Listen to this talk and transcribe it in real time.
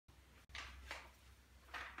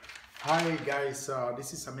Hi guys,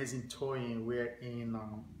 this is Amazing Towing. We're in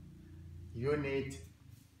Unit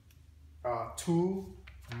 2,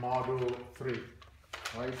 Module 3.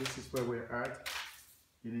 Right, this is where we're at.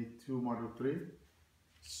 Unit 2, Module 3.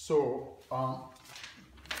 So,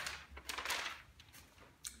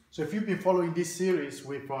 so if you've been following this series,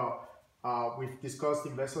 we've discussed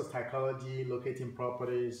investor psychology, locating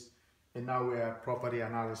properties, and now we're at property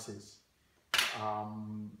analysis.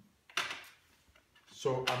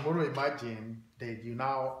 So I'm going to imagine that you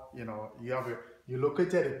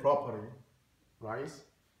located a property, right?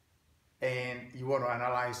 And you want to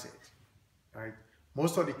analyze it, right?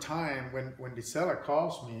 Most of the time when the seller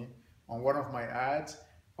calls me on one of my ads,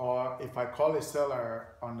 or if I call a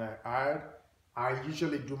seller on the ad, I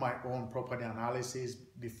usually do my own property analysis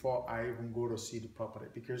before I even go to see the property,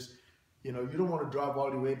 because you don't want to drive all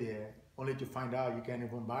the way there only to find out you can't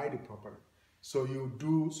even buy the property. So you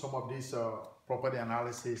do some of this property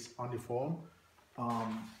analysis on the phone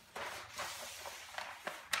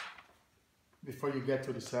before you get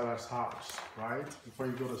to the seller's house, right? Before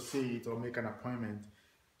you go to see it or make an appointment.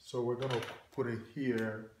 So we're going to put it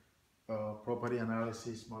here, property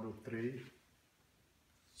analysis module 3.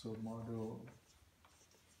 So module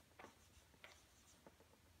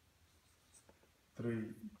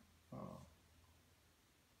 3.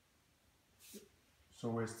 So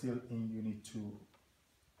we're still in unit 2.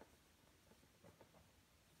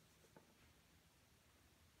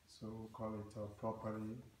 So we'll call it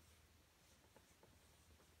property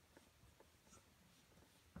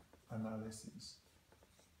analysis.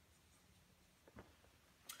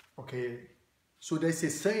 Okay, so there's a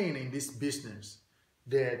saying in this business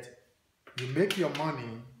that you make your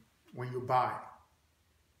money when you buy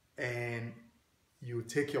and you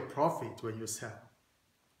take your profit when you sell,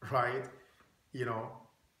 right?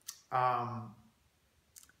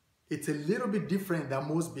 It's a little bit different than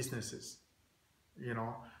most businesses,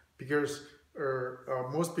 because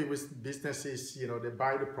most people's businesses, they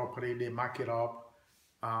buy the property, they mark it up,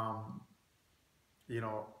 and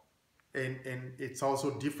it's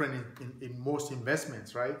also different in most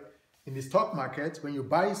investments, right? In the stock market, when you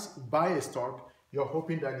buy a stock, you're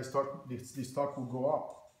hoping that the stock will go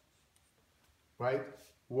up, right?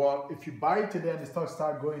 Well, if you buy today and the stock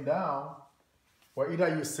start going down, well, either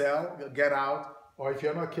you sell, you get out, or if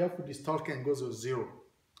you're not careful, the stock can go to zero,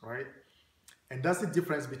 right? And that's the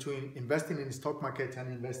difference between investing in the stock market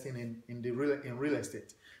and investing in real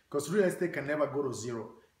estate. Because real estate can never go to zero.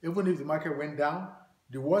 Even if the market went down,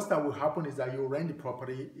 the worst that will happen is that you rent the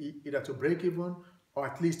property either to break even or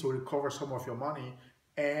at least to recover some of your money,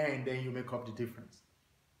 and then you make up the difference.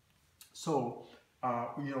 So,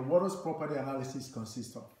 what does property analysis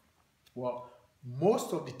consist of? Well,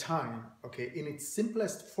 most of the time, okay, in its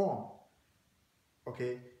simplest form,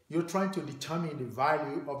 okay, you're trying to determine the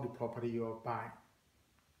value of the property you're buying,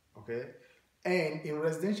 okay? And in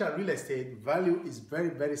residential real estate, value is very,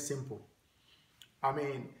 very simple. I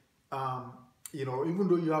mean, even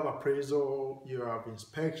though you have appraisal, you have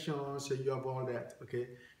inspections, so you have all that, okay?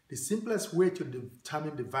 The simplest way to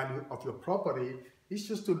determine the value of your property is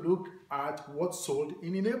just to look at what's sold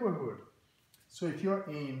in the neighborhood. So if you're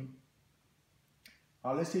in,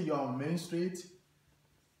 let's say you're on Main Street,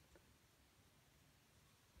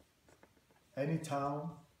 any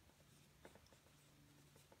town,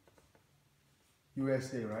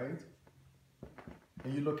 USA, right?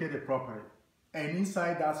 And you locate a property. And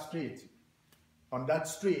inside that street, on that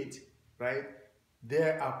street, right,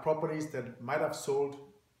 there are properties that might have sold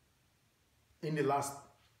in the last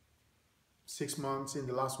 6 months, in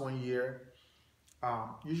the last 1 year.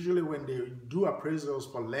 Usually when they do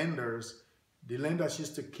appraisals for lenders, the lenders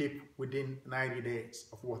used to keep within 90 days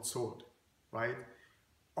of what's sold, right?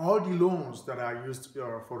 All the loans that are used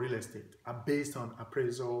for real estate are based on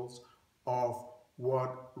appraisals of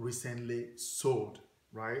what recently sold,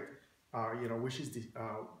 right? Which is the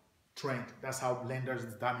trend. That's how lenders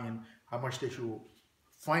determine how much they should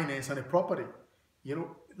finance on a property.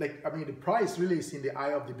 The price really is in the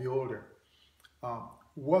eye of the beholder.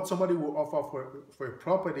 What somebody will offer for a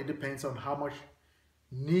property depends on how much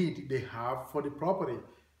need they have for the property.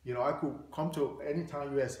 I could come to any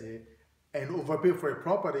town USA and overpay for a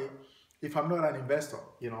property if I'm not an investor,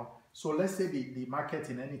 So let's say the market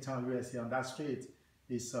in any town USA on that street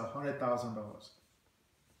is $100,000.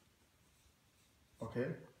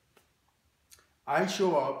 Okay. I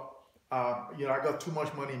show up, I got too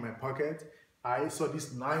much money in my pocket. I saw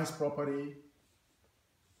this nice property,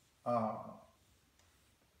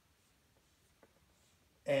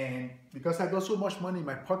 and because I got so much money in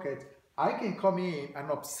my pocket, I can come in and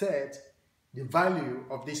upset the value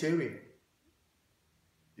of this area,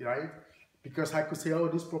 right? because I could say, oh,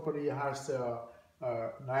 this property has a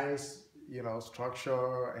nice,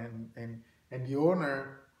 structure, and the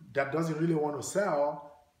owner that doesn't really want to sell,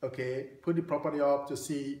 okay, put the property up to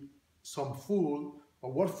see some fool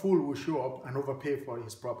or what fool will show up and overpay for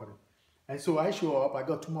his property. And so I show up, I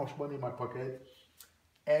got too much money in my pocket,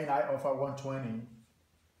 and I offer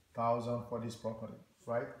 120,000 for this property,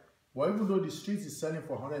 right? Well, even though the street is selling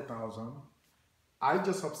for 100,000, I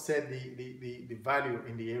just upset the value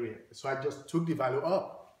in the area. So I just took the value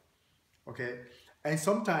up, okay? And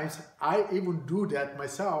sometimes I even do that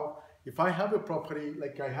myself. If I have a property,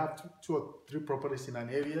 like I have two or three properties in an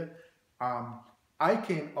area, I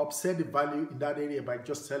can upset the value in that area by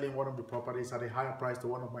just selling one of the properties at a higher price to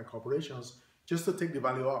one of my corporations just to take the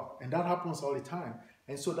value up. And that happens all the time.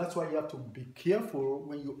 And so that's why you have to be careful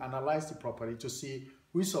when you analyze the property to see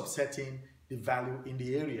who is offsetting the value in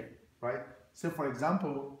the area, right? So for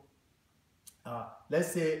example,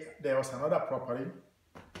 let's say there was another property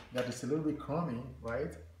that is a little bit crummy,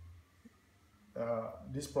 right?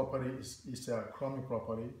 This property is a crummy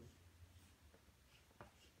property.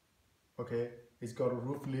 Okay, it's got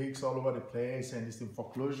roof leaks all over the place and it's in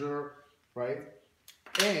foreclosure, right?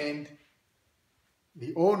 And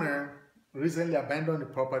the owner recently abandoned the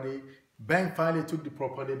property. Bank finally took the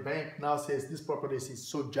property. Bank now says this property is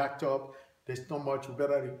so jacked up, there's not much, we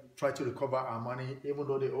better try to recover our money. Even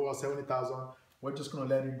though they owe us 70,000, we're just gonna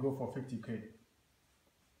let it go for 50K.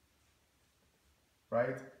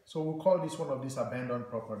 Right? So we'll call this one of these abandoned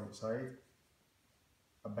properties, right?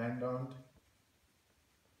 Abandoned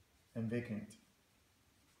and vacant.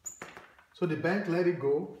 So the bank let it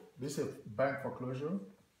go. This is a bank foreclosure.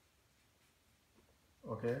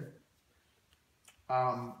 Okay.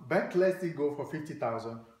 Bank lets it go for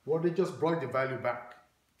 50,000. Well, they just brought the value back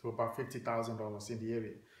to about $50,000 in the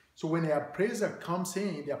area. So when the appraiser comes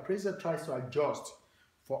in, the appraiser tries to adjust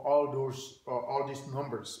for all these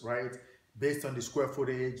numbers, right? Based on the square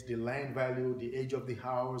footage, the land value, the age of the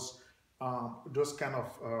house, those kind of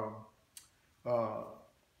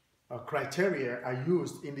criteria are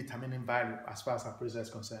used in determining value as far as appraiser is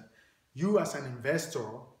concerned. You as an investor,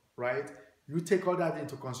 right? You take all that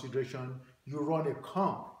into consideration. You run a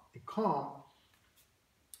comp. A comp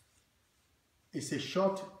is a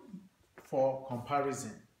short for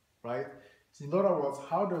comparison, right? So in other words,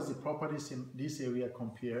 how does the properties in this area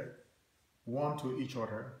compare one to each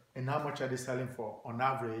other, and how much are they selling for on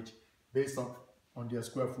average based on their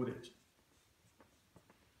square footage?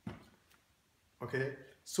 Okay,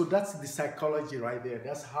 so that's the psychology right there.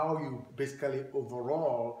 That's how you basically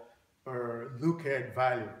overall look at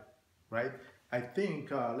value, right? I think,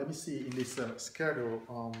 let me see in this schedule.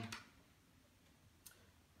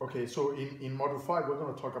 Okay, so in module 5, we're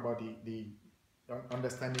going to talk about the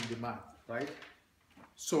understanding the math, right?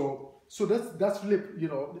 So that's really,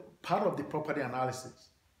 part of the property analysis,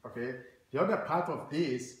 okay? The other part of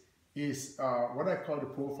this is what I call the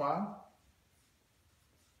profile.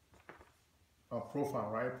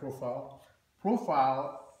 Profile, right?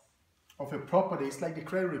 Profile of a property is like the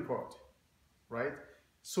credit report, right?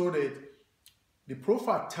 So that the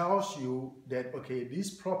profile tells you that, okay,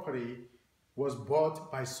 this property was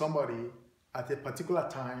bought by somebody at a particular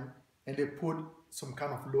time and they put some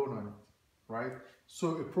kind of loan on it, right?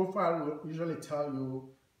 So a profile will usually tell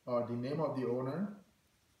you the name of the owner,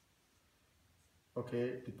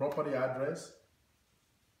 okay, the property address,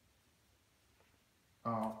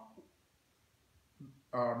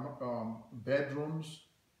 bedrooms,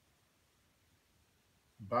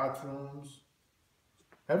 bathrooms,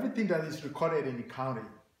 everything that is recorded in the county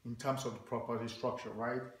in terms of the property structure,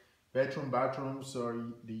 right? Bedroom, bathrooms,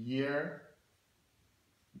 the year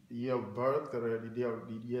of birth, the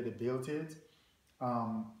year they built it,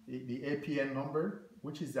 the APN number,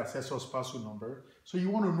 which is the assessor spousal number. So you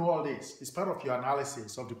want to know all this. It's part of your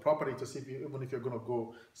analysis of the property to see even if you're going to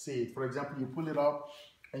go see it. For example, you pull it up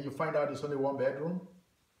and you find out it's only one bedroom.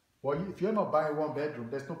 Well, if you're not buying one bedroom,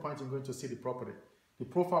 there's no point in going to see the property. The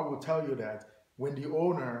profile will tell you that when the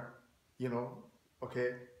owner,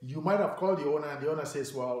 okay, you might have called the owner and the owner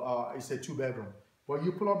says, well, it's a 2-bedroom. But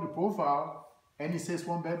you pull up the profile and it says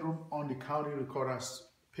 1 bedroom on the county recorder's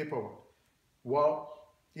paperwork. Well,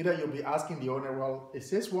 either you'll be asking the owner, well, it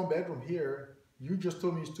says 1 bedroom here. You just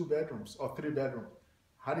told me it's 2 bedrooms or 3 bedrooms.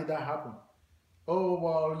 How did that happen? Oh,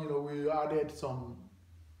 well, we added some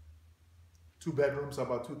 2 bedrooms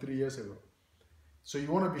about 2-3 years ago. So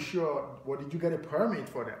you want to be sure, well, did you get a permit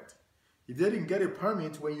for that? If they didn't get a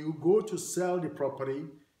permit, when you go to sell the property,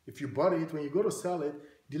 if you bought it, when you go to sell it,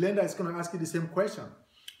 the lender is going to ask you the same question.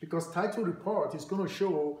 Because title report is going to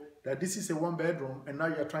show that this is a 1 bedroom and now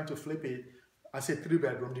you're trying to flip it as a 3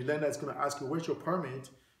 bedroom. The lender is going to ask you, where's your permit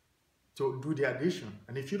to do the addition.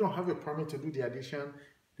 And if you don't have a permit to do the addition,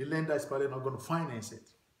 the lender is probably not going to finance it,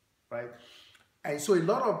 right? And so a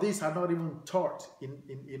lot of these are not even taught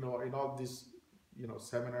in all these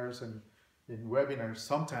seminars and in webinars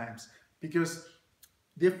sometimes, because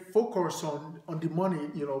they focus on the money,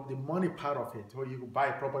 the money part of it. Or you buy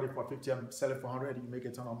a property for 50 and sell it for 100, you make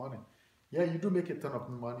a ton of money. Yeah, you do make a ton of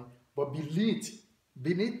money, but beneath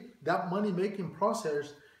that money making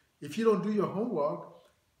process, if you don't do your homework,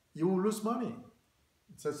 you will lose money.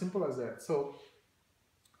 It's as simple as that. So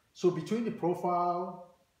between the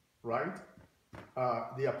profile, right,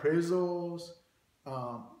 the appraisals,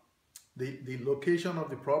 the location of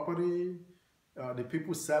the property, the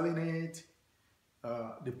people selling it,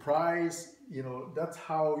 the price, that's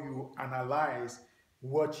how you analyze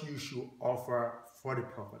what you should offer for the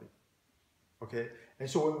property. Okay, and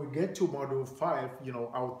so when we get to module 5,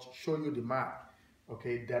 I'll show you the map,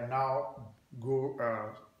 okay, that now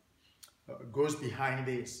goes behind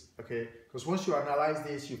this, okay, because once you analyze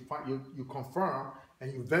this, you confirm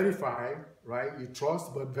and you verify, right? You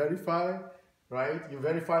trust but verify, right? You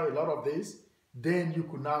verify a lot of this, then you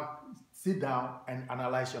could now sit down and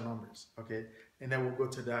analyze your numbers, okay? And then we'll go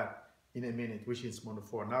to that in a minute, which is module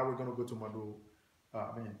 4. Now we're going to go to module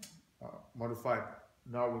 5.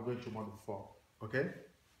 Now we're going to module 4, okay?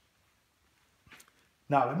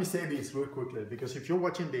 Now let me say this real quickly, because if you're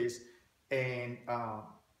watching this and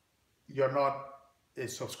you're not a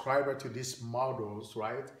subscriber to these modules,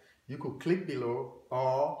 right? You could click below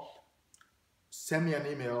or send me an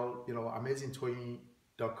email,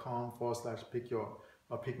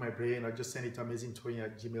 amazingtoyin.com/pick my brain, or just send it to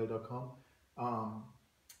amazingtoyin@gmail.com.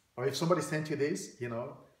 Or if somebody sent you this,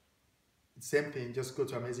 same thing, just go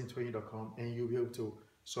to amazingtoyin.com and you'll be able to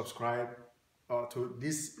subscribe to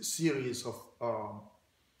this series of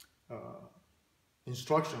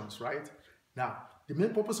instructions, right? Now, the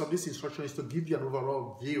main purpose of this instruction is to give you an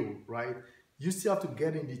overall view, right? You still have to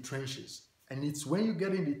get in the trenches. And it's when you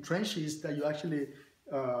get in the trenches that you actually,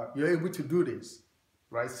 you're able to do this,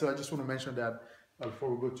 right? So I just want to mention that before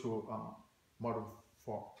we go to module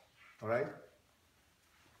 4, all right?